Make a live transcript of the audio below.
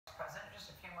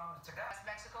moments ago. The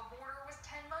Mexico border was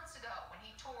 10 months ago when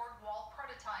he toured wall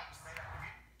prototypes.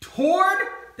 Toured?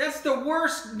 That's the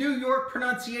worst New York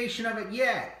pronunciation of it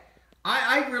yet.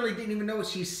 I really didn't even know what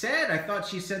she said. I thought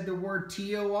she said the word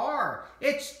T-O-R.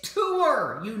 It's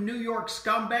tour, you New York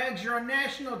scumbags. You're on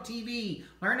national TV.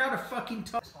 Learn how to fucking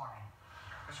talk. This morning.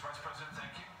 Mr. Vice President,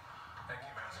 thank you. Thank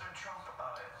you, President Trump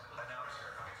announced.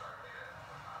 Okay, sorry.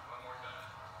 One more time.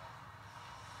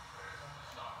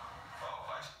 Stop. Oh,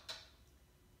 Vice.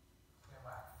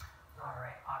 All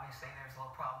right. Obviously, there's a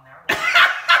little problem there.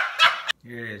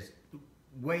 Here it is.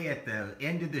 Way at the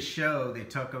end of the show, they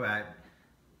talk about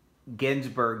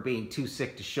Ginsburg being too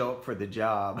sick to show up for the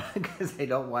job because they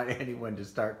don't want anyone to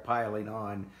start piling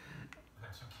on. The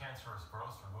two cancerous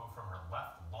growths removed from her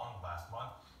left lung last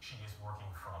month. She is working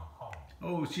from home.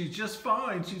 Oh, she's just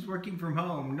fine. She's working from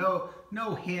home.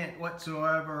 No hint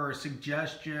whatsoever or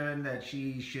suggestion that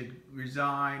she should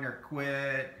resign or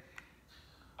quit.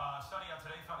 Study out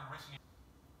today found in recent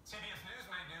CBS News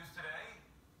made news today.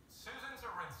 Susan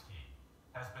Zirinsky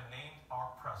has been named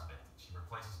our president. She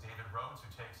replaces David Rhodes, who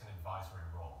takes an advisory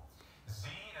role. Z,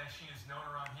 as she is known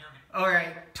around here. All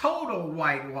right, total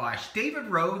whitewash. David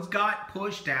Rhodes got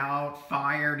pushed out,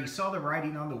 fired. He saw the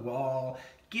writing on the wall.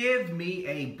 Give me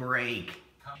a break.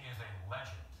 She is a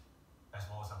legend, as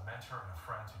well as a mentor and a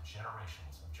friend to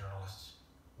generations of journalists.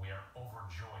 We are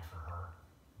overjoyed for her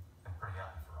and pretty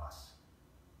happy for us.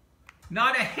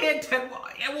 Not a hint at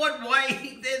what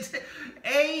way this.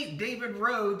 David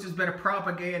Rhodes has been a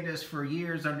propagandist for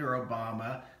years under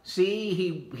Obama. See,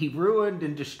 he ruined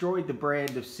and destroyed the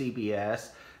brand of CBS.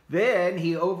 Then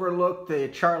he overlooked the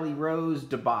Charlie Rose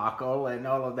debacle and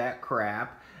all of that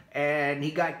crap. And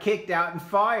he got kicked out and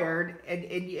fired. And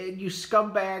you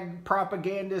scumbag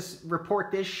propagandists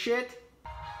report this shit?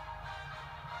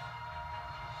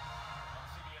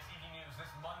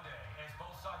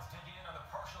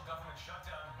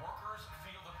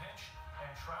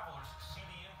 Travelers see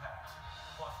the impact.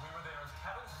 Plus, we were there as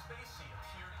Kevin Spacey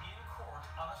appeared in court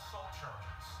on assault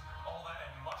charges. All that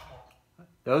and much more.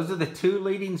 Those are the two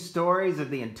leading stories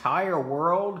of the entire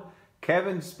world.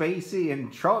 Kevin Spacey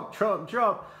and Trump.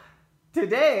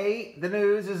 Today, the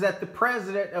news is that the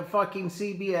president of fucking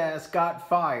CBS got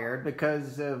fired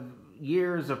because of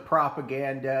years of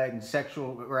propaganda and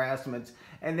sexual harassments,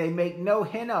 and they make no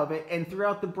hint of it. And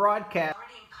throughout the broadcast,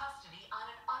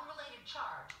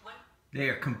 they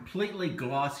are completely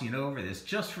glossing over this.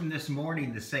 Just from this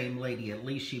morning, the same lady, at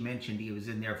least she mentioned he was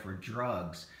in there for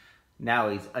drugs. Now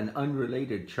he's an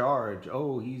unrelated charge.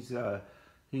 Oh, he's a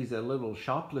little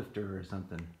shoplifter or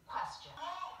something. Question.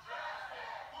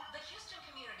 The Houston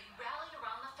community rallied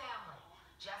around the family.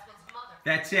 Jasmine's mother.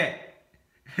 That's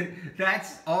it.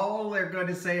 That's all they're going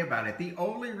to say about it. The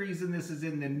only reason this is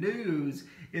in the news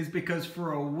is because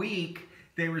for a week,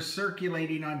 they were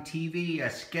circulating on TV a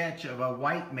sketch of a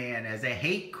white man as a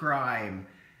hate crime.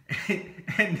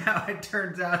 And now it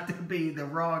turns out to be the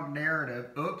wrong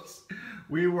narrative. Oops,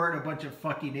 we weren't a bunch of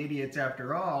fucking idiots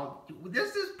after all.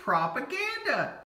 This is propaganda.